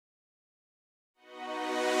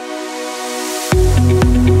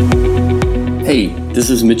This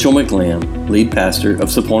is Mitchell McLam, lead pastor of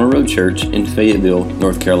Sapona Road Church in Fayetteville,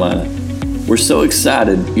 North Carolina. We're so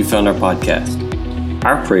excited you found our podcast.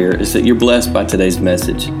 Our prayer is that you're blessed by today's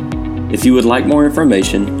message. If you would like more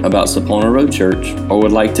information about Sapona Road Church or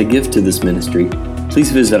would like to give to this ministry, please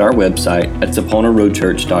visit our website at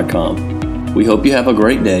saponaroadchurch.com. We hope you have a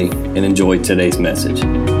great day and enjoy today's message.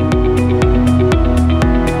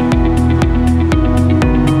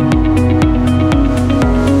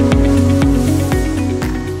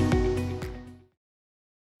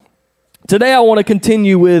 Today I want to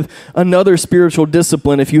continue with another spiritual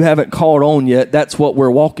discipline. If you haven't caught on yet, that's what we're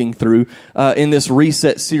walking through in this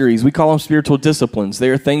Reset series. We call them spiritual disciplines. They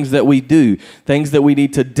are things that we do, things that we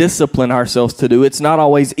need to discipline ourselves to do. It's not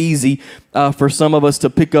always easy for some of us to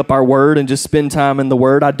pick up our word and just spend time in the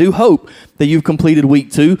word. I do hope that you've completed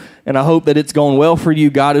week 2, and I hope that it's gone well for you.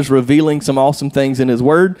 God is revealing some awesome things in His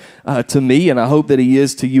word to me, and I hope that He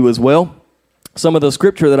is to you as well. Some of the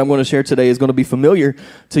scripture that I'm going to share today is going to be familiar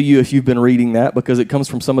to you if you've been reading that, because it comes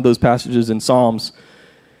from some of those passages in Psalms.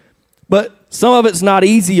 But some of it's not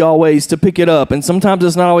easy always to pick it up, and sometimes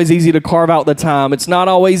it's not always easy to carve out the time. It's not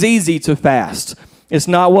always easy to fast. It's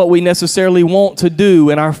not what we necessarily want to do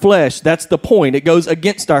in our flesh. That's the point. It goes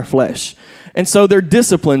against our flesh. And so they're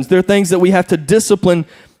disciplines. They're things that we have to discipline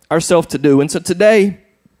ourselves to do. And so today,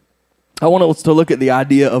 I want us to look at the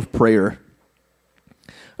idea of prayer.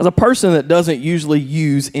 As a person that doesn't usually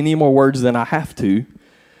use any more words than I have to,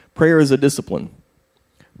 prayer is a discipline.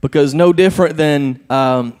 Because no different than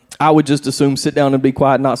I would just assume sit down and be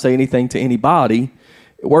quiet and not say anything to anybody,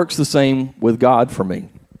 it works the same with God for me.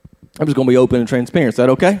 I'm just going to be open and transparent. Is that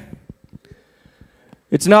okay?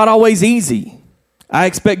 It's not always easy. I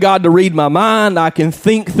expect God to read my mind. I can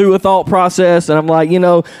think through a thought process, and I'm like,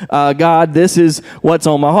 God, this is what's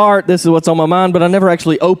on my heart. This is what's on my mind, but I never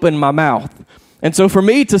actually open my mouth. And so for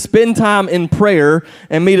me to spend time in prayer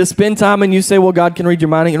and me to spend time and you say, well, God can read your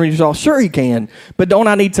mind and read your soul. Sure, He can. But don't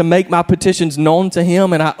I need to make my petitions known to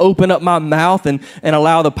Him and I open up my mouth and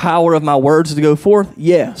allow the power of my words to go forth?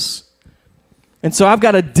 Yes. And so I've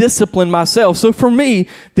got to discipline myself. So for me,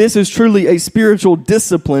 this is truly a spiritual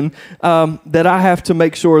discipline that I have to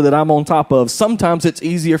make sure that I'm on top of. Sometimes it's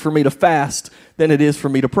easier for me to fast than it is for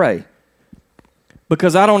me to pray,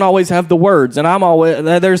 because I don't always have the words, and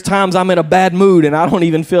there's times I'm in a bad mood and I don't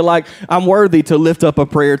even feel like I'm worthy to lift up a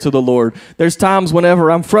prayer to the Lord. There's times whenever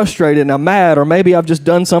I'm frustrated and I'm mad, or maybe I've just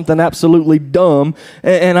done something absolutely dumb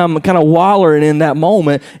and I'm kind of wallowing in that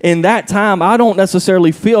moment. In that time, I don't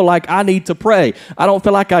necessarily feel like I need to pray. I don't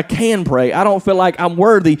feel like I can pray. I don't feel like I'm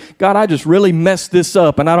worthy. God, I just really messed this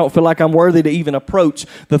up, and I don't feel like I'm worthy to even approach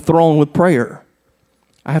the throne with prayer.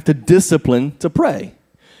 I have to discipline to pray.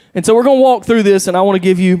 And so we're going to walk through this, and I want to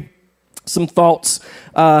give you some thoughts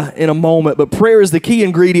in a moment. But prayer is the key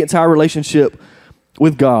ingredient to our relationship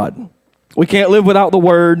with God. We can't live without the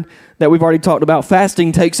Word that we've already talked about.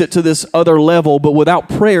 Fasting takes it to this other level, but without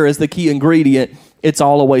prayer as the key ingredient, it's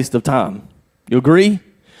all a waste of time. You agree?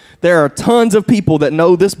 There are tons of people that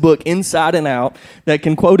know this book inside and out that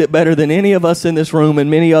can quote it better than any of us in this room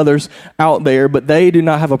and many others out there, but they do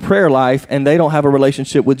not have a prayer life, and they don't have a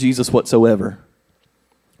relationship with Jesus whatsoever.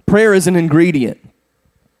 Prayer is an ingredient.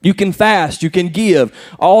 You can fast, you can give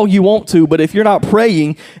all you want to, but if you're not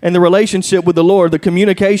praying and the relationship with the Lord, the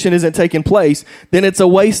communication isn't taking place, then it's a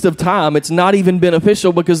waste of time. It's not even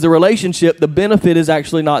beneficial, because the relationship, the benefit is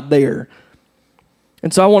actually not there.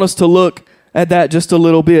 And so I want us to look at that just a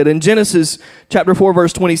little bit. In Genesis chapter 4,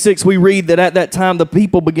 verse 26, we read that at that time the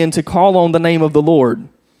people began to call on the name of the Lord.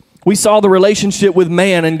 We saw the relationship with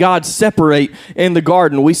man and God separate in the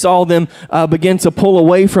garden. We saw them begin to pull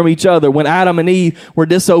away from each other. When Adam and Eve were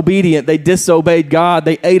disobedient, they disobeyed God.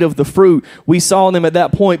 They ate of the fruit. We saw them at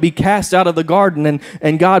that point be cast out of the garden,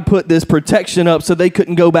 and God put this protection up so they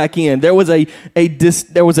couldn't go back in. There was a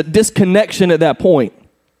disconnection at that point.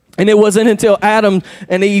 And it wasn't until Adam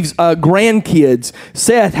and Eve's grandkids,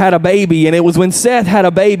 Seth, had a baby. And it was when Seth had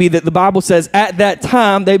a baby that the Bible says at that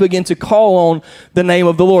time they began to call on the name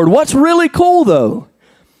of the Lord. What's really cool, though,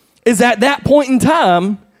 is at that point in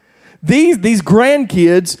time, these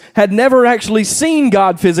grandkids had never actually seen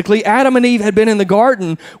God physically. Adam and Eve had been in the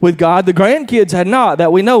garden with God. The grandkids had not,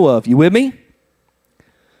 that we know of. You with me?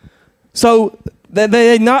 So they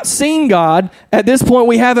had not seen God. At this point,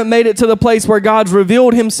 we haven't made it to the place where God's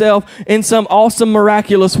revealed Himself in some awesome,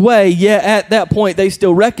 miraculous way. Yet at that point, they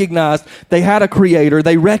still recognized they had a creator.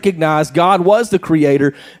 They recognized God was the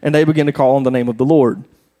creator, and they began to call on the name of the Lord.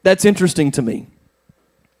 That's interesting to me.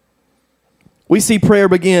 We see prayer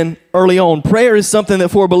begin early on. Prayer is something that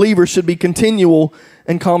for believers should be continual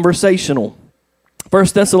and conversational. 1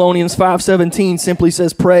 Thessalonians 5:17 simply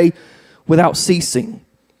says, pray without ceasing.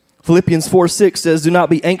 Philippians 4:6 says, do not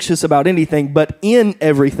be anxious about anything, but in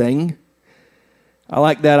everything. I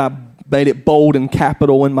like that. I made it bold and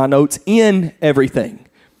capital in my notes. In everything.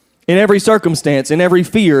 In every circumstance, in every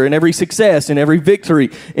fear, in every success, in every victory,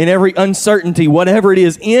 in every uncertainty, whatever it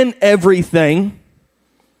is, in everything,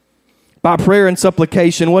 by prayer and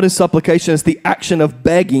supplication. What is supplication? It's the action of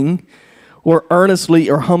begging or earnestly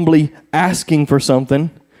or humbly asking for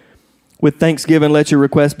something. With thanksgiving, let your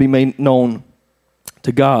request be made known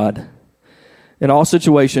to God. In all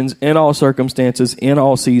situations, in all circumstances, in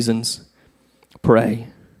all seasons, pray.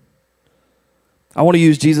 I want to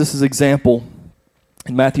use Jesus' example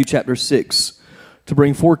in Matthew chapter 6 to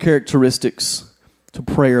bring 4 characteristics to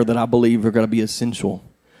prayer that I believe are going to be essential.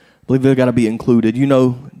 I believe they're going to be included. You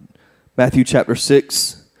know, Matthew chapter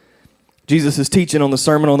 6, Jesus is teaching on the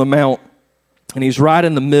Sermon on the Mount, and he's right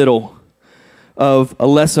in the middle of a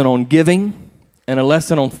lesson on giving and a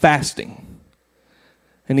lesson on fasting.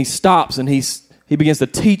 And he stops and he begins to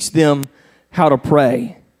teach them how to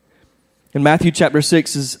pray. In Matthew chapter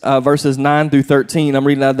 6, is verses 9 through 13, I'm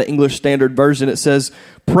reading out of the English Standard Version. It says,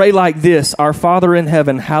 pray like this, our Father in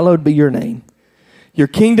heaven, hallowed be your name. Your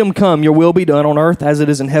kingdom come, your will be done on earth as it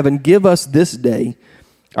is in heaven. Give us this day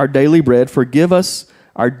our daily bread. Forgive us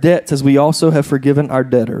our debts as we also have forgiven our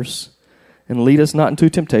debtors. And lead us not into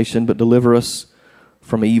temptation, but deliver us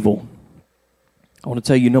from evil. I want to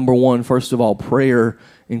tell you, number one, first of all, prayer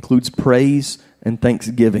includes praise and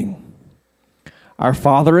thanksgiving. Our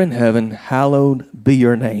Father in heaven, hallowed be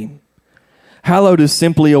your name. Hallowed is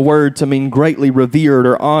simply a word to mean greatly revered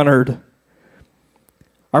or honored.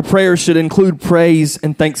 Our prayers should include praise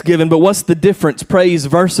and thanksgiving, but what's the difference? Praise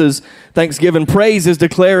versus thanksgiving. Praise is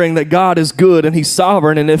declaring that God is good and he's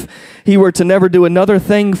sovereign, and if he were to never do another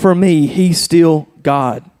thing for me, he's still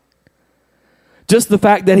God. Just the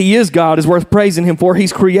fact that he is God is worth praising him for.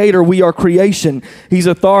 He's creator, we are creation. He's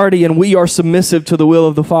authority, and we are submissive to the will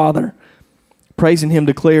of the Father. Praising him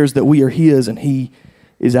declares that we are his and he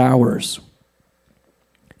is ours.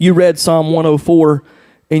 You read Psalm 104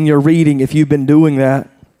 in your reading if you've been doing that.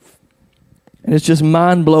 And it's just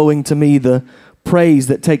mind-blowing to me the praise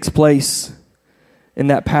that takes place in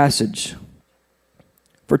that passage.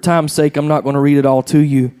 For time's sake, I'm not going to read it all to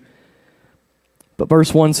you. But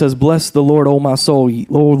verse 1 says, bless the Lord, O my soul.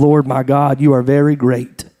 O Lord, my God, you are very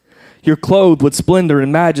great. You're clothed with splendor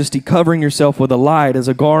and majesty, covering yourself with a light as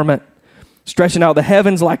a garment, stretching out the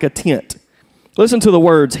heavens like a tent. Listen to the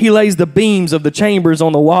words. He lays the beams of the chambers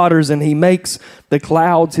on the waters, and he makes the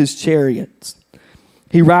clouds his chariots.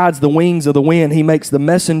 He rides the wings of the wind. He makes the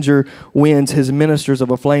messenger winds his ministers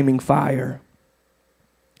of a flaming fire.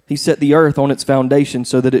 He set the earth on its foundation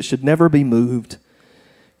so that it should never be moved.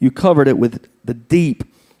 You covered it with the deep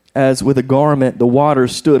as with a garment. The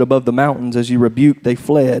waters stood above the mountains. As you rebuked, they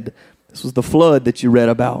fled. This was the flood that you read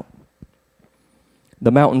about.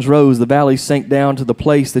 The mountains rose, the valleys sank down to the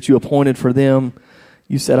place that you appointed for them.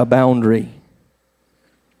 You set a boundary.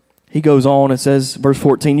 He goes on and says, verse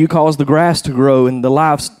 14, you cause the grass to grow and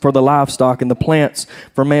for the livestock and the plants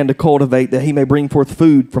for man to cultivate, that he may bring forth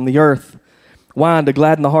food from the earth, wine to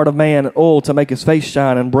gladden the heart of man, and oil to make his face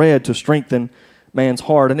shine, and bread to strengthen man's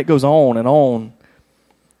heart. And it goes on,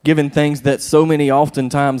 giving things that so many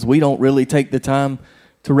oftentimes we don't really take the time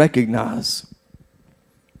to recognize.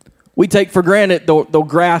 We take for granted the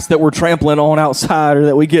grass that we're trampling on outside, or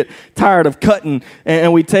that we get tired of cutting,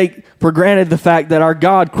 and we take for granted the fact that our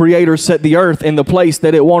God creator set the earth in the place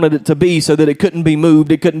that it wanted it to be so that it couldn't be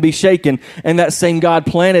moved, it couldn't be shaken. And that same God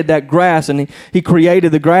planted that grass, and he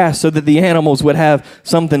created the grass so that the animals would have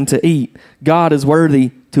something to eat. God is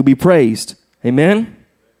worthy to be praised. Amen?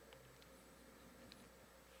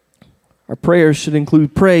 Our prayers should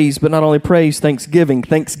include praise, but not only praise, thanksgiving.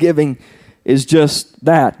 Thanksgiving is just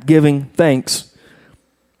that, giving thanks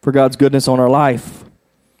for God's goodness on our life.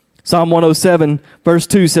 Psalm 107 verse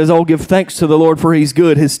 2 says, oh, give thanks to the Lord, for he's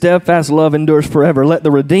good. His steadfast love endures forever. Let the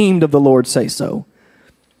redeemed of the Lord say so,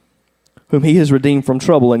 whom he has redeemed from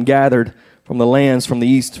trouble and gathered from the lands, from the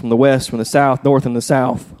east, from the west, from the south, north, and the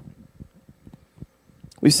south.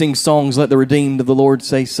 We sing songs, let the redeemed of the Lord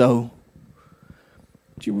say so.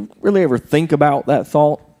 Did you really ever think about that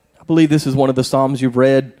thought? I believe this is one of the Psalms you've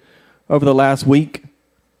read over the last week.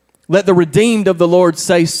 Let the redeemed of the Lord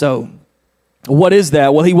say so. What is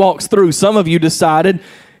that? Well, he walks through. Some of you decided,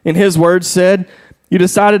 in his words said, you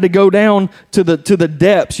decided to go down to the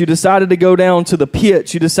depths. You decided to go down to the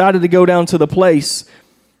pits. You decided to go down to the place.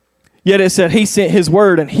 Yet it said he sent his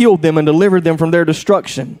word and healed them and delivered them from their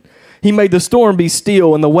destruction. He made the storm be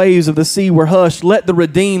still and the waves of the sea were hushed. Let the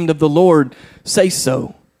redeemed of the Lord say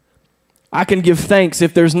so. I can give thanks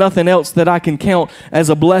if there's nothing else that I can count as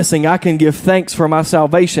a blessing. I can give thanks for my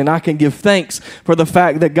salvation. I can give thanks for the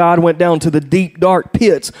fact that God went down to the deep, dark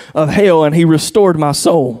pits of hell and he restored my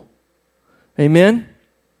soul. Amen?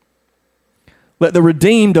 Let the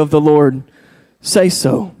redeemed of the Lord say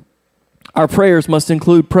so. Our prayers must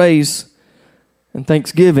include praise and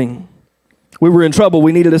thanksgiving. We were in trouble.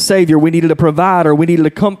 We needed a Savior. We needed a provider. We needed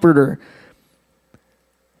a comforter.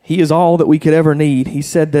 He is all that we could ever need. He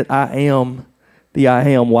said that I am the I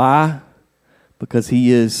am. Why? Because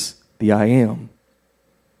he is the I am.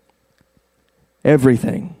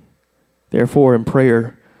 Everything. Therefore, in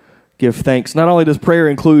prayer, give thanks. Not only does prayer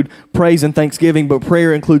include praise and thanksgiving, but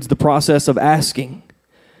prayer includes the process of asking.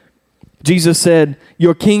 Jesus said,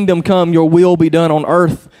 your kingdom come, your will be done on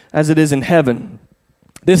earth as it is in heaven.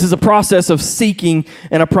 This is a process of seeking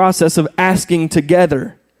and a process of asking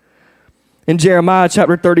together. In Jeremiah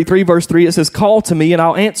chapter 33, verse 3, it says, call to me and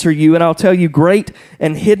I'll answer you and I'll tell you great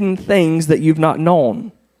and hidden things that you've not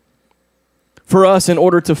known. For us, in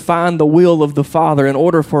order to find the will of the Father, in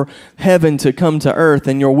order for heaven to come to earth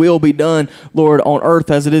and your will be done, Lord, on earth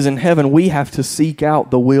as it is in heaven, we have to seek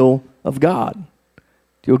out the will of God.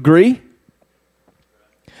 Do you agree?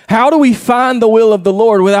 How do we find the will of the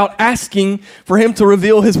Lord without asking for him to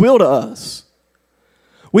reveal his will to us?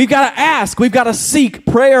 We've got to ask. We've got to seek.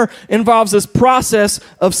 Prayer involves this process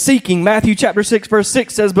of seeking. Matthew chapter 6, verse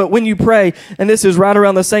 6 says, but when you pray, and this is right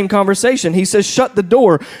around the same conversation, he says, shut the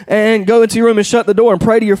door and go into your room and shut the door and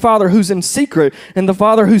pray to your Father who's in secret, and the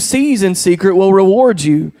Father who sees in secret will reward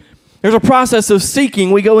you. There's a process of seeking.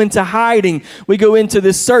 We go into hiding. We go into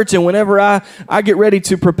this search. And whenever I get ready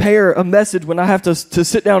to prepare a message, when I have to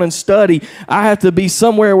sit down and study, I have to be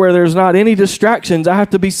somewhere where there's not any distractions. I have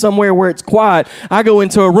to be somewhere where it's quiet. I go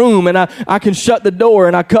into a room and I can shut the door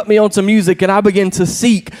and I cut me on some music and I begin to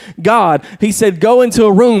seek God. He said, go into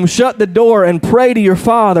a room, shut the door and pray to your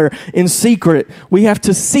Father in secret. We have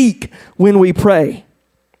to seek when we pray.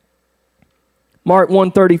 Mark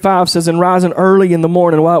 1:35 says, and rising early in the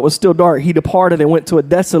morning while it was still dark, he departed and went to a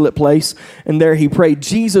desolate place, and there he prayed.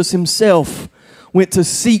 Jesus himself went to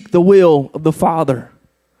seek the will of the Father.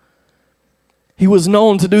 He was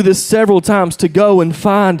known to do this several times, to go and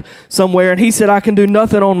find somewhere. And he said, I can do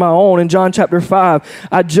nothing on my own. In John chapter 5,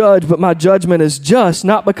 I judge, but my judgment is just,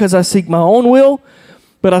 not because I seek my own will,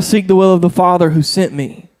 but I seek the will of the Father who sent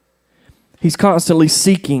me. He's constantly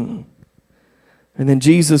seeking. And then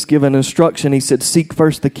Jesus gave an instruction. He said, seek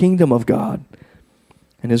first the kingdom of God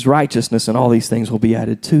and his righteousness, and all these things will be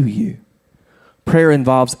added to you. Prayer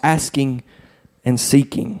involves asking and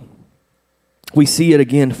seeking. We see it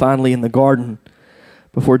again finally in the garden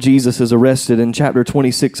before Jesus is arrested in chapter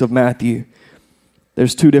 26 of Matthew.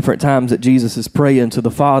 There's two different times that Jesus is praying to the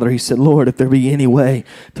Father. He said, Lord, if there be any way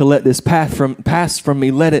to let this pass from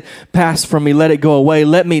me, let it pass from me, let it go away.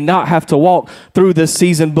 Let me not have to walk through this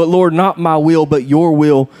season, but Lord, not my will, but your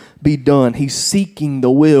will be done. He's seeking the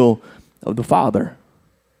will of the Father.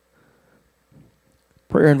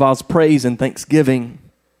 Prayer involves praise and thanksgiving,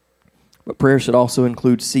 but prayer should also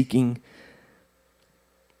include seeking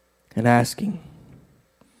and asking.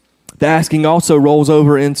 The asking also rolls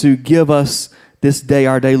over into give us this day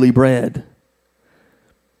our daily bread.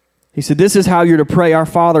 He said, this is how you're to pray. Our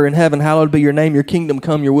Father in heaven, hallowed be your name. Your kingdom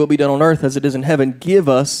come, your will be done on earth as it is in heaven. Give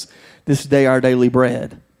us this day our daily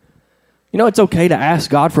bread. You know, it's okay to ask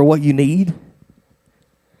God for what you need.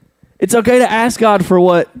 It's okay to ask God for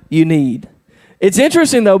what you need. It's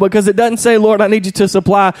interesting, though, because it doesn't say, Lord, I need you to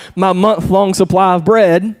supply my month-long supply of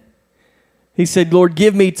bread. He said, Lord,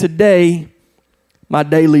 give me today my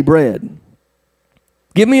daily bread.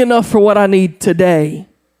 Give me enough for what I need today.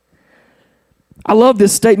 I love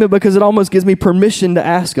this statement because it almost gives me permission to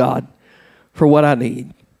ask God for what I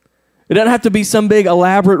need. It doesn't have to be some big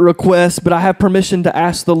elaborate request, but I have permission to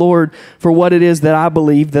ask the Lord for what it is that I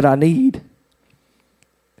believe that I need.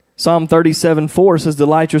 Psalm 37:4 says,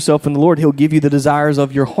 delight yourself in the Lord. He'll give you the desires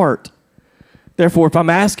of your heart. Therefore, if I'm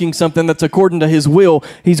asking something that's according to his will,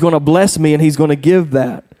 he's going to bless me and he's going to give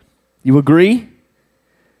that. You agree?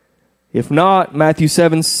 If not, Matthew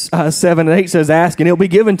 7 and 8 says, ask and it'll be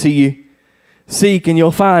given to you. Seek and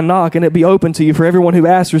you'll find. Knock and it'll be open to you. For everyone who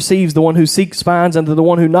asks receives. The one who seeks finds. And to the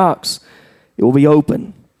one who knocks, it will be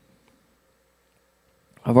open.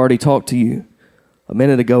 I've already talked to you a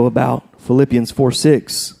minute ago about Philippians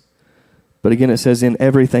 4:6. But again, it says, in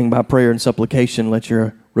everything by prayer and supplication, let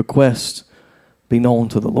your requests be known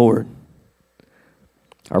to the Lord.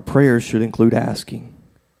 Our prayers should include asking.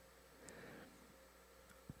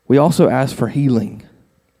 We also ask for healing.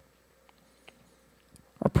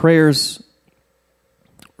 Our prayers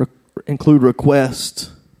include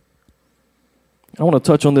requests. I want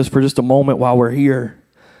to touch on this for just a moment while we're here.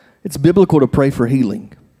 It's biblical to pray for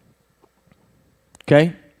healing.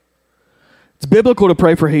 Okay? It's biblical to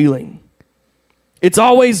pray for healing. Is it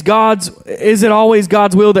always God's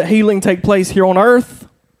will that healing take place here on earth?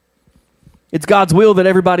 It's God's will that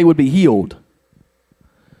everybody would be healed.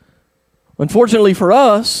 Unfortunately for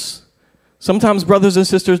us, sometimes brothers and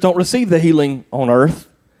sisters don't receive the healing on earth,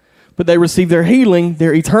 but they receive their healing,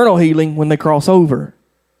 their eternal healing, when they cross over.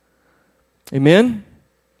 Amen?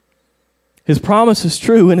 His promise is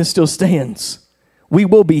true and it still stands. We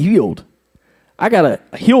will be healed. I got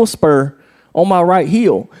a heel spur on my right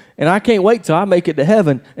heel, and I can't wait till I make it to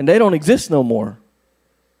heaven and they don't exist no more.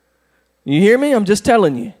 You hear me? I'm just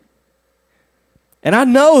telling you. And I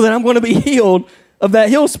know that I'm going to be healed of that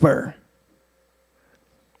heel spur.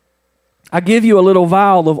 I give you a little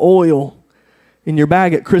vial of oil in your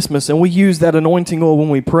bag at Christmas, and we use that anointing oil when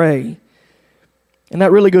we pray. And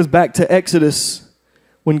that really goes back to Exodus,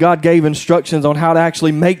 when God gave instructions on how to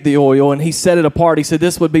actually make the oil, and he set it apart. He said,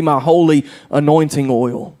 this would be my holy anointing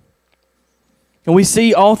oil. And we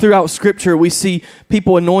see all throughout Scripture, we see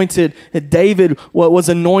people anointed. David was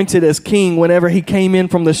anointed as king whenever he came in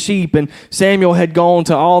from the sheep, and Samuel had gone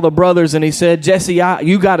to all the brothers and he said, Jesse,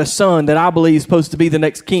 you got a son that I believe is supposed to be the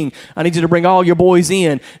next king. I need you to bring all your boys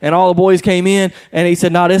in. And all the boys came in, and he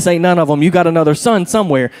said, no, this ain't none of them. You got another son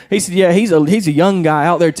somewhere. He said, yeah, he's a young guy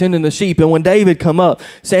out there tending the sheep. And when David come up,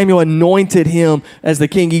 Samuel anointed him as the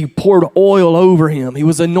king. He poured oil over him. He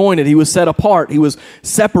was anointed. He was set apart. He was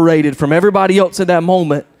separated from everybody else at that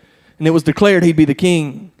moment, and it was declared he'd be the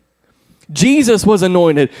king. Jesus was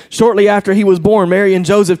anointed. Shortly after he was born, Mary and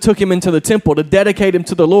Joseph took him into the temple to dedicate him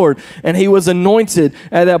to the Lord, and he was anointed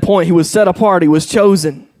at that point. He was set apart. He was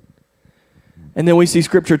chosen. And then we see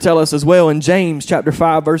Scripture tell us as well in James chapter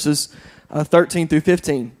 5, verses 13 through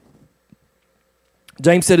 15.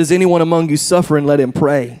 James said, is anyone among you suffering? Let him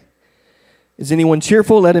pray. Is anyone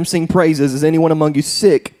cheerful? Let him sing praises. Is anyone among you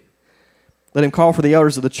sick? Let him call for the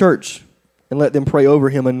elders of the church, and let them pray over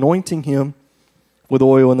him, anointing him with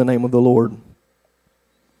oil in the name of the Lord.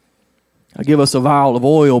 I give us a vial of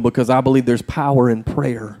oil because I believe there's power in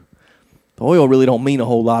prayer. The oil really don't mean a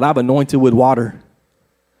whole lot. I'm anointed with water.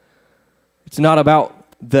 It's not about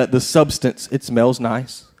the substance. It smells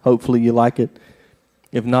nice. Hopefully you like it.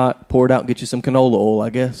 If not, pour it out and get you some canola oil, I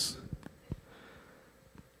guess.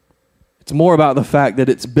 It's more about the fact that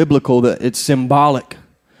it's biblical, that it's symbolic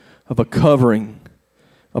of a covering,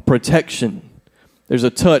 a protection. There's a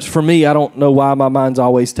touch. For me, I don't know why my mind's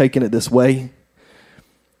always taking it this way,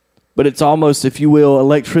 but it's almost, if you will,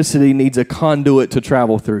 electricity needs a conduit to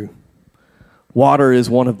travel through. Water is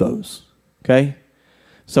one of those, okay?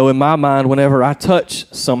 So in my mind, whenever I touch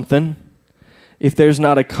something, if there's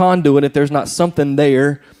not a conduit, if there's not something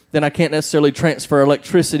there, then I can't necessarily transfer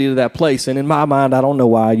electricity to that place. And in my mind, I don't know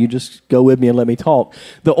why. You just go with me and let me talk.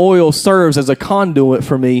 The oil serves as a conduit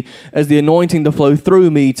for me, as the anointing to flow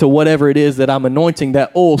through me to whatever it is that I'm anointing.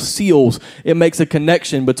 That oil seals. It makes a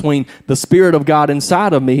connection between the Spirit of God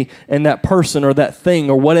inside of me and that person or that thing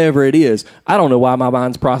or whatever it is. I don't know why my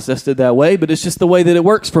mind's processed it that way, but it's just the way that it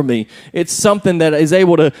works for me. It's something that is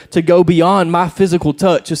able to go beyond my physical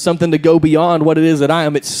touch. It's something to go beyond what it is that I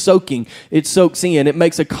am. It's soaking. It soaks in. It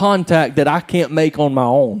makes a contact that I can't make on my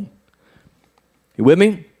own. You with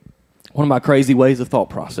me? One of my crazy ways of thought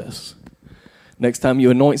process. Next time you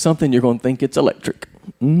anoint something, you're going to think it's electric.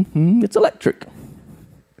 It's electric.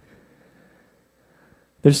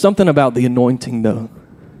 There's something about the anointing, though.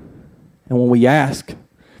 And when we ask,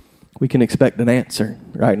 we can expect an answer.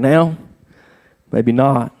 Right now, maybe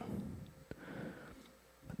not.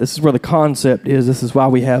 This is where the concept is. This is why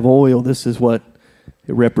we have oil. This is what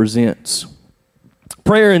it represents.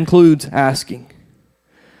 Prayer includes asking.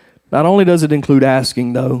 Not only does it include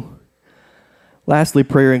asking, though, lastly,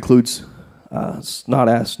 prayer includes, not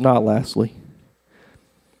lastly,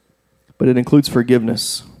 but it includes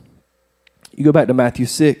forgiveness. You go back to Matthew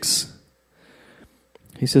 6.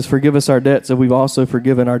 He says, forgive us our debts as we've also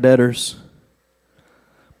forgiven our debtors.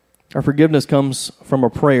 Our forgiveness comes from a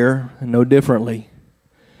prayer, and no differently.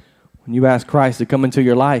 When you ask Christ to come into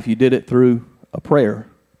your life, you did it through a prayer,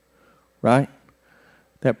 right?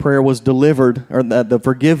 That prayer was delivered, or that the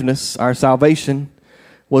forgiveness, our salvation,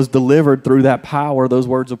 was delivered through that power, those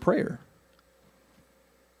words of prayer.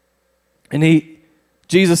 And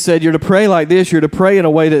Jesus said, you're to pray like this. You're to pray in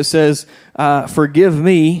a way that says, forgive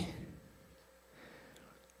me,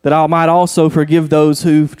 that I might also forgive those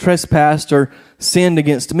who've trespassed or sinned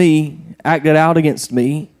against me, acted out against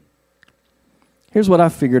me. Here's what I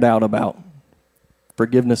figured out about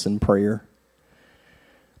forgiveness and prayer.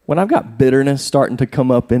 When I've got bitterness starting to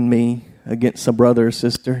come up in me against a brother or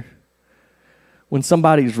sister, when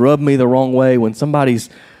somebody's rubbed me the wrong way, when somebody's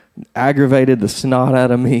aggravated the snot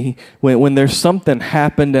out of me, when there's something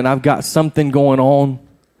happened and I've got something going on,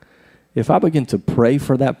 if I begin to pray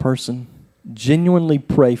for that person, genuinely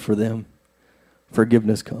pray for them,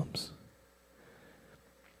 forgiveness comes.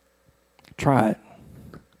 Try it.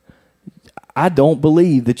 I don't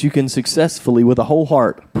believe that you can successfully, with a whole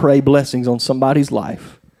heart, pray blessings on somebody's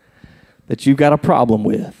life that you've got a problem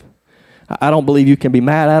with. I don't believe you can be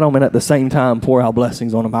mad at them and at the same time pour out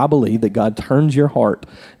blessings on them. I believe that God turns your heart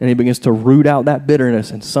and He begins to root out that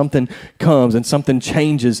bitterness, and something comes and something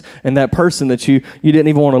changes, and that person that you didn't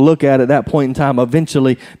even want to look at that point in time,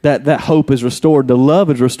 eventually that hope is restored, the love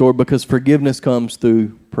is restored, because forgiveness comes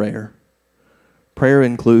through prayer. Prayer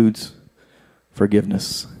includes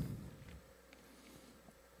forgiveness.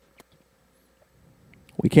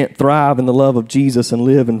 We can't thrive in the love of Jesus and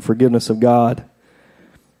live in forgiveness of God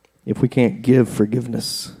if we can't give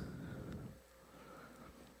forgiveness.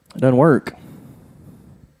 It doesn't work.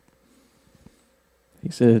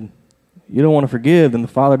 He said, you don't want to forgive, then the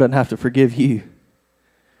Father doesn't have to forgive you.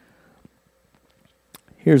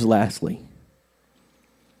 Here's lastly,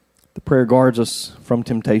 the prayer guards us from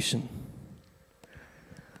temptation.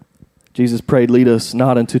 Jesus prayed, lead us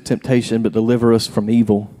not into temptation, but deliver us from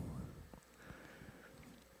evil.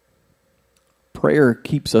 Prayer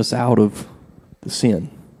keeps us out of the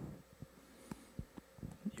sin.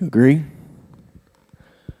 You agree?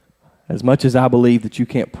 As much as I believe that you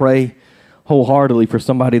can't pray wholeheartedly for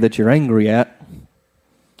somebody that you're angry at,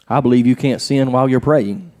 I believe you can't sin while you're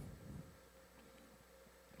praying.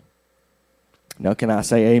 Now, can I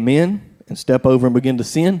say amen and step over and begin to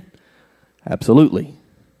sin? Absolutely.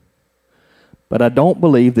 But I don't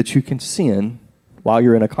believe that you can sin while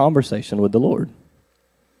you're in a conversation with the Lord.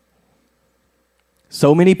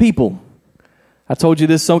 So many people, I told you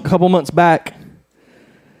this a couple months back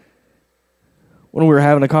when we were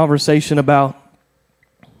having a conversation about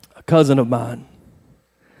a cousin of mine.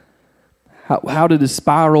 How did his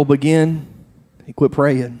spiral begin? He quit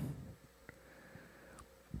praying.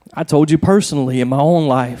 I told you personally in my own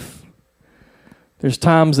life, there's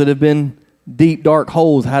times that have been deep, dark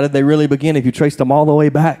holes. How did they really begin? If you trace them all the way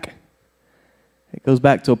back, it goes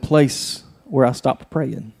back to a place where I stopped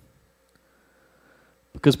praying.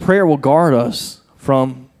 Because prayer will guard us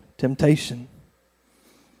from temptation.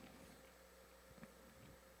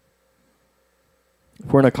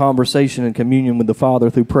 If we're in a conversation and communion with the Father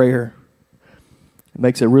through prayer, it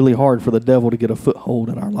makes it really hard for the devil to get a foothold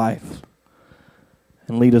in our life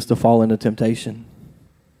and lead us to fall into temptation.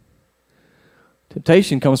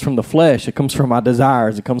 Temptation comes from the flesh. It comes from my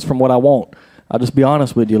desires. It comes from what I want. I'll just be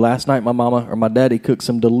honest with you. Last night my mama or my daddy cooked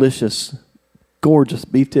some delicious, gorgeous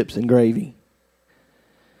beef tips and gravy.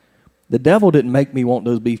 The devil didn't make me want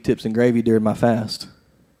those beef tips and gravy during my fast.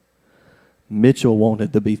 Mitchell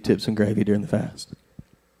wanted the beef tips and gravy during the fast.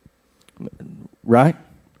 Right?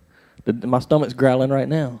 My stomach's growling right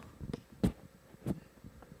now.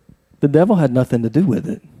 The devil had nothing to do with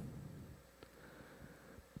it.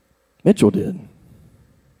 Mitchell did.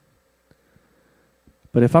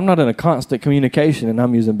 But if I'm not in a constant communication and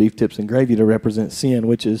I'm using beef tips and gravy to represent sin,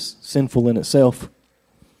 which is sinful in itself,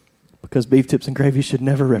 because beef tips and gravy should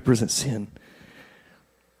never represent sin.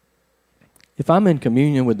 If I'm in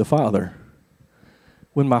communion with the Father,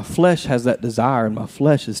 when my flesh has that desire and my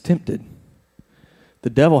flesh is tempted, the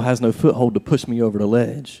devil has no foothold to push me over the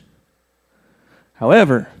ledge.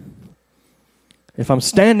 However, if I'm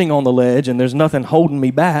standing on the ledge and there's nothing holding me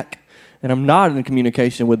back, and I'm not in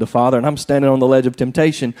communication with the Father, and I'm standing on the ledge of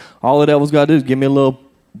temptation, all the devil's got to do is give me a little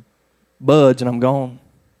budge and I'm gone.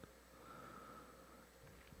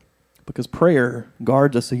 Because prayer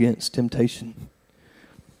guards us against temptation.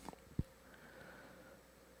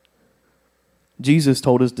 Jesus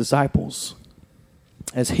told his disciples,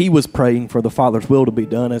 as he was praying for the Father's will to be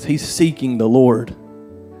done, as he's seeking the Lord,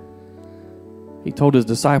 he told his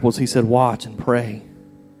disciples, he said, watch and pray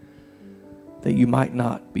that you might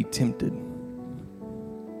not be tempted.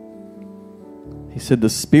 He said, the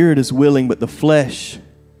spirit is willing, but the flesh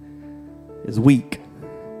is weak.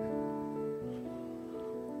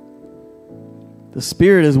 The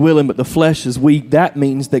spirit is willing, but the flesh is weak. That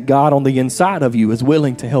means that God on the inside of you is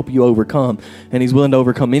willing to help you overcome. And he's willing to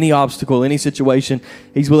overcome any obstacle, any situation.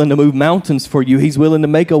 He's willing to move mountains for you. He's willing to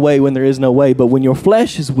make a way when there is no way. But when your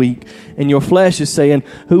flesh is weak and your flesh is saying,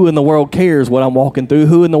 who in the world cares what I'm walking through?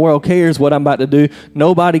 Who in the world cares what I'm about to do?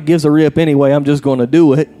 Nobody gives a rip anyway. I'm just going to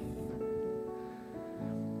do it.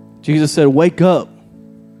 Jesus said, wake up.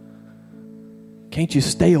 Can't you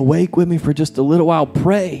stay awake with me for just a little while?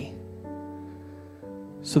 Pray.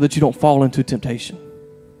 So that you don't fall into temptation.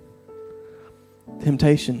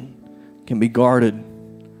 Temptation can be guarded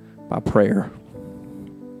by prayer.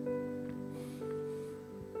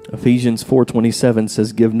 Ephesians 4:27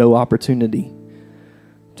 says, give no opportunity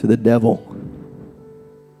to the devil.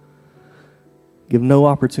 Give no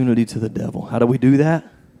opportunity to the devil. How do we do that?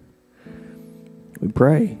 We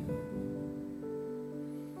pray.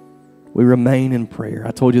 We remain in prayer.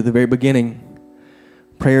 I told you at the very beginning,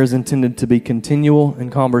 prayer is intended to be continual and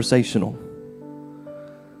conversational.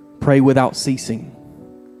 Pray without ceasing.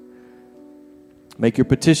 Make your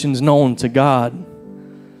petitions known to God.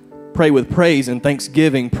 Pray with praise and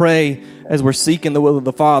thanksgiving. Pray as we're seeking the will of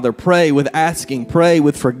the Father. Pray with asking. Pray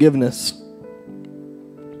with forgiveness.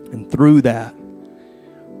 And through that,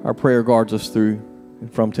 our prayer guards us through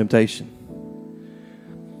and from temptation.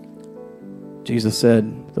 Jesus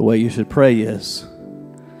said the way you should pray is,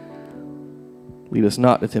 lead us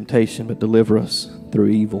not to temptation, but deliver us through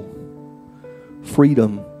evil.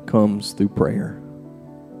 Freedom comes through prayer.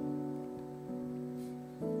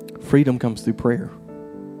 Freedom comes through prayer.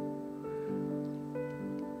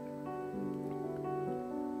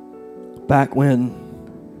 Back when,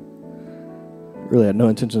 really had no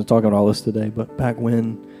intention of talking about all this today, but back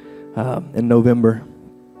when, in November,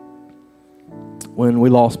 when we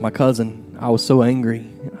lost my cousin, I was so angry.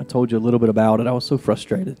 I told you a little bit about it. I was so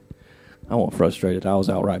frustrated. I wasn't frustrated. I was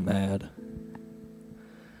outright mad.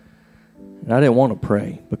 And I didn't want to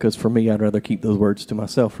pray because for me, I'd rather keep those words to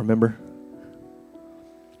myself, remember?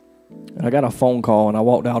 And I got a phone call and I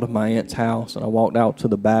walked out of my aunt's house and I walked out to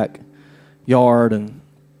the back yard and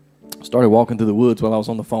started walking through the woods while I was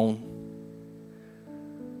on the phone.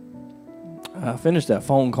 I finished that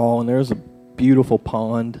phone call and there's a beautiful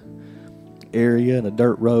pond area and a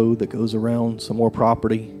dirt road that goes around some more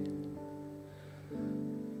property.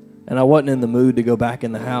 And I wasn't in the mood to go back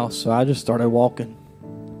in the house, so I just started walking.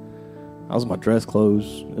 I was in my dress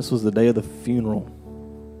clothes. This was the day of the funeral,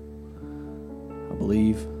 I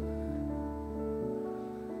believe.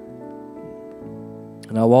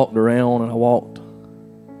 And I walked around and I walked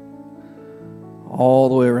all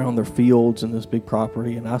the way around their fields and this big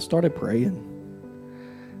property, and I started praying.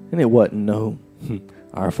 And it wasn't no,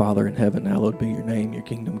 our Father in heaven, hallowed be your name, your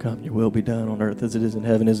kingdom come, your will be done on earth as it is in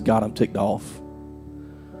heaven. Is God, I'm ticked off.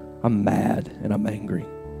 I'm mad and I'm angry.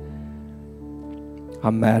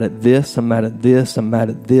 I'm mad at this, I'm mad at this, I'm mad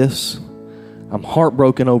at this. I'm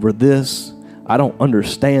heartbroken over this. I don't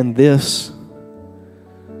understand this.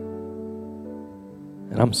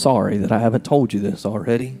 And I'm sorry that I haven't told you this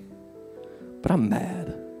already, but I'm mad.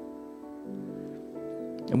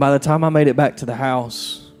 And by the time I made it back to the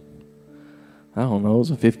house, I don't know, it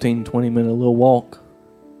was a 15, 20-minute little walk.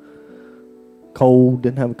 Cold,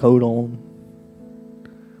 didn't have a coat on.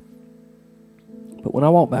 But when I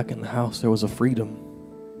walked back in the house, there was a freedom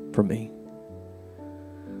for me.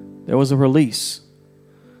 There was a release.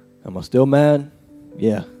 Am I still mad?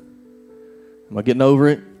 Yeah. Am I getting over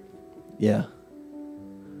it? Yeah.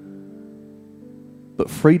 But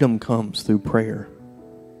freedom comes through prayer.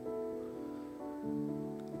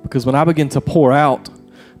 Because when I begin to pour out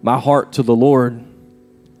my heart to the Lord,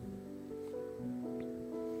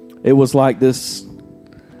 it was like the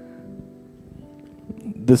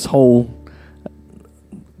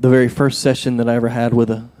very first session that I ever had with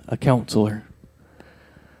a counselor.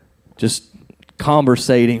 Just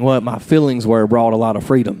conversating what my feelings were brought a lot of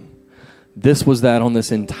freedom. This was that on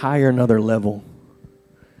this entire another level.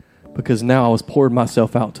 Because now I was pouring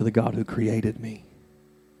myself out to the God who created me.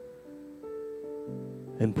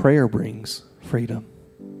 And prayer brings freedom.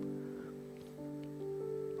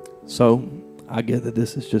 So, I get that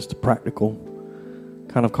this is just a practical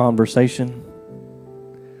kind of conversation.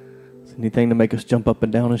 It's anything to make us jump up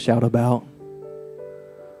and down and shout about.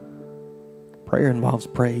 Prayer involves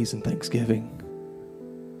praise and thanksgiving.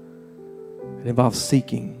 It involves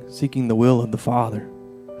seeking the will of the Father.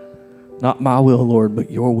 Not my will, Lord,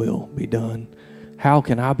 but your will be done. How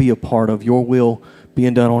can I be a part of your will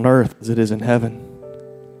being done on earth as it is in heaven?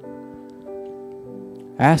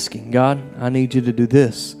 Asking, God, I need you to do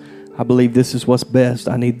this. I believe this is what's best.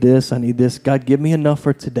 I need this. I need this. God, give me enough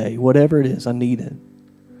for today. Whatever it is, I need it.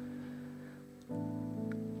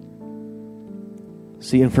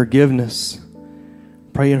 Seeing forgiveness.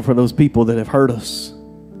 Praying for those people that have hurt us.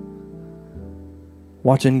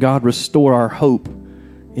 Watching God restore our hope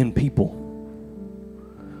in people.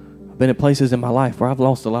 I've been at places in my life where I've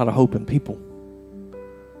lost a lot of hope in people.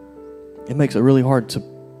 It makes it really hard to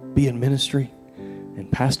be in ministry and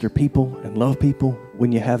pastor people and love people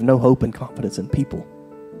when you have no hope and confidence in people.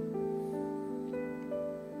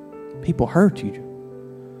 People hurt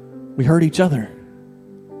you. We hurt each other.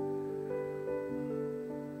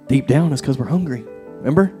 Deep down it's because we're hungry.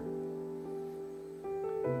 Remember?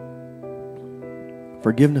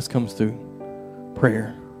 Forgiveness comes through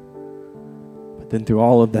prayer. But then through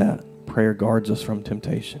all of that, prayer guards us from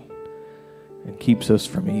temptation and keeps us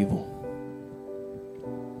from evil.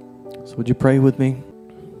 So would you pray with me?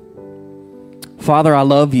 Father, I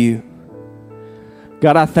love you.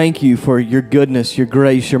 God, I thank you for your goodness, your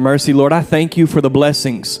grace, your mercy. Lord, I thank you for the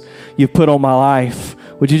blessings you've put on my life.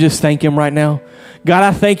 Would you just thank him right now? God,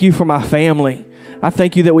 I thank you for my family. I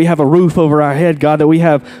thank you that we have a roof over our head, God, that we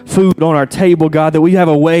have food on our table, God, that we have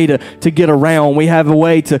a way to get around. We have a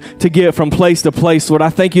way to get from place to place, Lord. I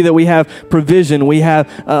thank you that we have provision. We have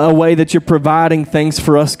a way that you're providing things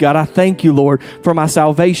for us, God. I thank you, Lord, for my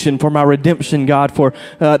salvation, for my redemption, God, for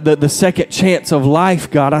the second chance of life,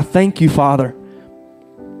 God. I thank you, Father.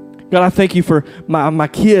 God, I thank you for my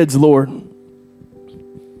kids, Lord.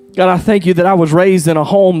 God, I thank you that I was raised in a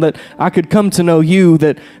home that I could come to know you,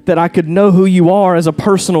 that I could know who you are as a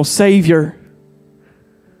personal Savior.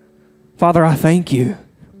 Father, I thank you.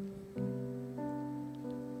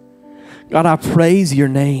 God, I praise your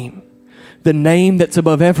name. The name that's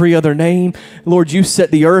above every other name. Lord, you set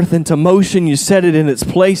the earth into motion. You set it in its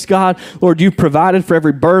place, God. Lord, you provided for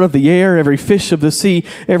every bird of the air, every fish of the sea,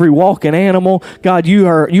 every walking animal. God, you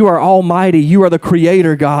are almighty. You are the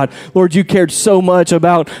creator, God. Lord, you cared so much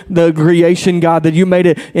about the creation, God, that you made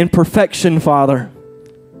it in perfection, Father.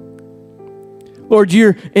 Lord,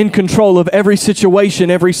 you're in control of every situation,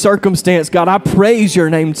 every circumstance, God. I praise your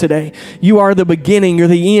name today. You are the beginning. You're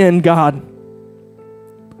the end, God.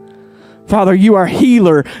 Father, you are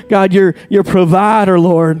healer. God, you're provider,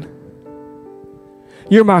 Lord.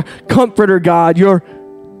 You're my comforter, God. You're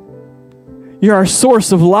our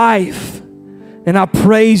source of life. And I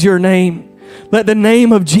praise your name. Let the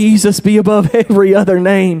name of Jesus be above every other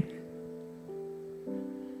name.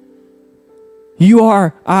 You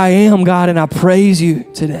are I am, God, and I praise you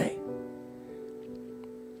today.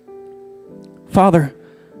 Father,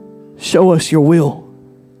 show us your will.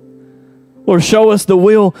 Lord, show us the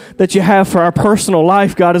will that you have for our personal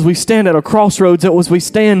life, God, as we stand at a crossroads, as we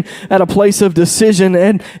stand at a place of decision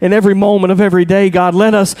and in every moment of every day, God.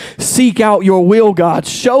 Let us seek out your will, God.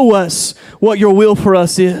 Show us what your will for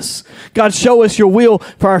us is. God, show us your will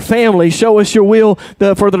for our family. Show us your will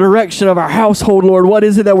for the direction of our household, Lord. What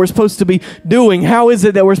is it that we're supposed to be doing? How is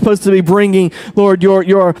it that we're supposed to be bringing, Lord,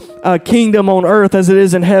 your kingdom on earth as it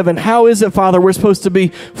is in heaven? How is it, Father, we're supposed to be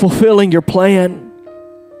fulfilling your plan?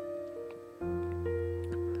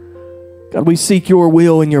 God, we seek your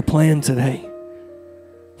will and your plan today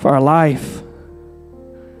for our life.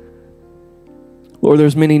 Lord,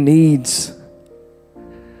 there's many needs.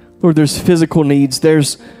 Lord, there's physical needs.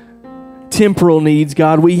 There's temporal needs,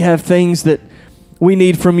 God. We have things that we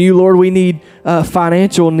need from you, Lord. We need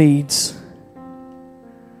financial needs.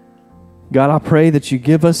 God, I pray that you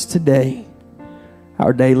give us today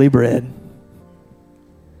our daily bread.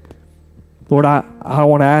 Lord, I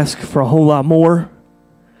want to ask for a whole lot more.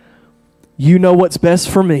 You know what's best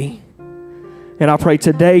for me. And I pray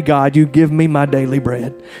today, God, you give me my daily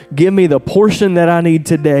bread. Give me the portion that I need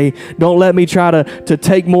today. Don't let me try to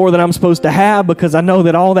take more than I'm supposed to have, because I know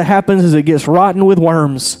that all that happens is it gets rotten with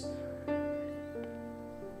worms.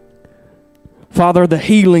 Father, the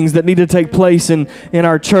healings that need to take place in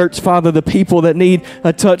our church, Father, the people that need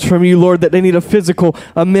a touch from you, Lord, that they need a physical,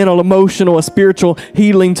 a mental, emotional, a spiritual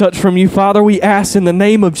healing touch from you. Father, we ask in the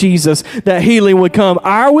name of Jesus that healing would come.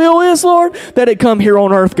 Our will is, Lord, that it come here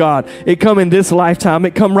on earth, God. It come in this lifetime.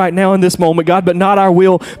 It come right now in this moment, God, but not our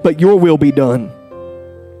will, but your will be done.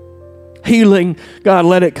 Healing, God,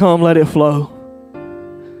 let it come, let it flow.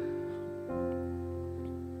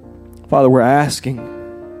 Father, we're asking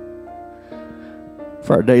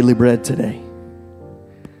for our daily bread today.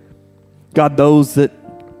 God, those that,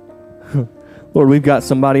 Lord, we've got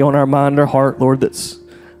somebody on our mind or heart, Lord, that's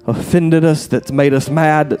offended us, that's made us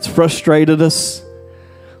mad, that's frustrated us.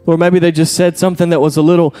 Lord, maybe they just said something that was a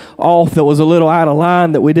little off, that was a little out of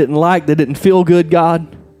line, that we didn't like, that didn't feel good,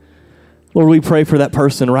 God. Lord, we pray for that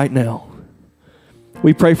person right now.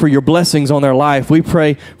 We pray for your blessings on their life. We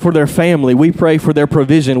pray for their family. We pray for their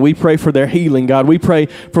provision. We pray for their healing, God. We pray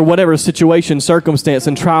for whatever situation, circumstance,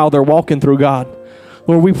 and trial they're walking through, God.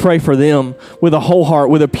 Lord, we pray for them with a whole heart,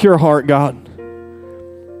 with a pure heart, God.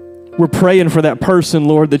 We're praying for that person,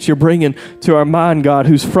 Lord, that you're bringing to our mind, God,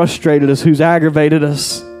 who's frustrated us, who's aggravated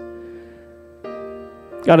us.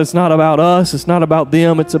 God, it's not about us. It's not about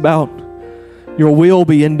them. It's about your will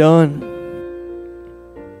being done.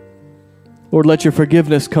 Lord, let your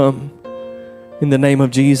forgiveness come in the name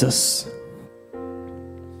of Jesus.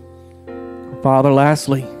 Father,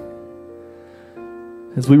 lastly,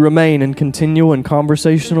 as we remain in continual and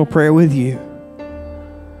conversational prayer with you,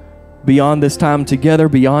 beyond this time together,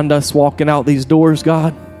 beyond us walking out these doors,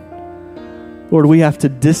 God, Lord, we have to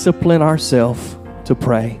discipline ourselves to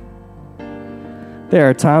pray. There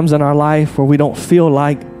are times in our life where we don't feel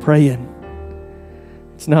like praying.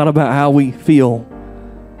 It's not about how we feel.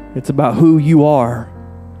 It's about who you are.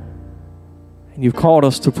 And you've called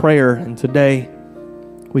us to prayer, and today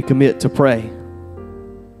we commit to pray.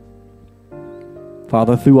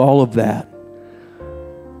 Father, through all of that,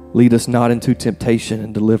 lead us not into temptation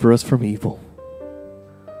and deliver us from evil.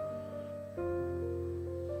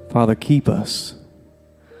 Father, keep us.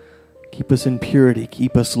 Keep us in purity.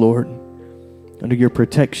 Keep us, Lord, under your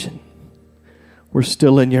protection. We're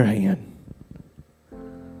still in your hand.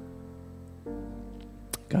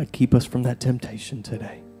 God, keep us from that temptation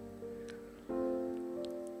today.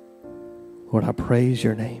 Lord, I praise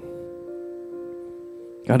your name.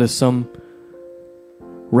 God, as some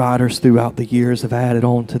writers throughout the years have added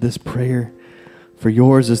on to this prayer, for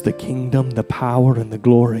yours is the kingdom, the power, and the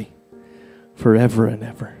glory forever and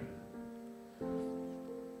ever.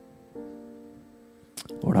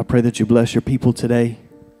 Lord, I pray that you bless your people today.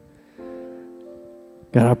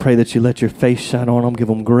 God, I pray that you let your face shine on them, give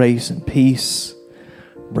them grace and peace.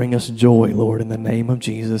 Bring us joy, Lord, in the name of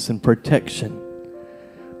Jesus, and protection,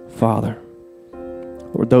 Father.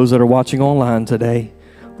 Lord, those that are watching online today,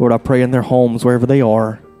 Lord, I pray in their homes, wherever they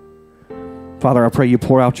are. Father, I pray you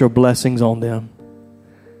pour out your blessings on them.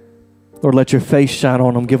 Lord, let your face shine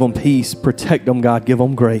on them. Give them peace. Protect them, God. Give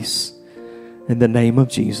them grace. In the name of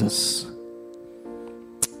Jesus.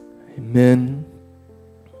 Amen.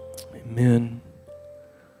 Amen.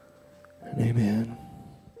 And amen.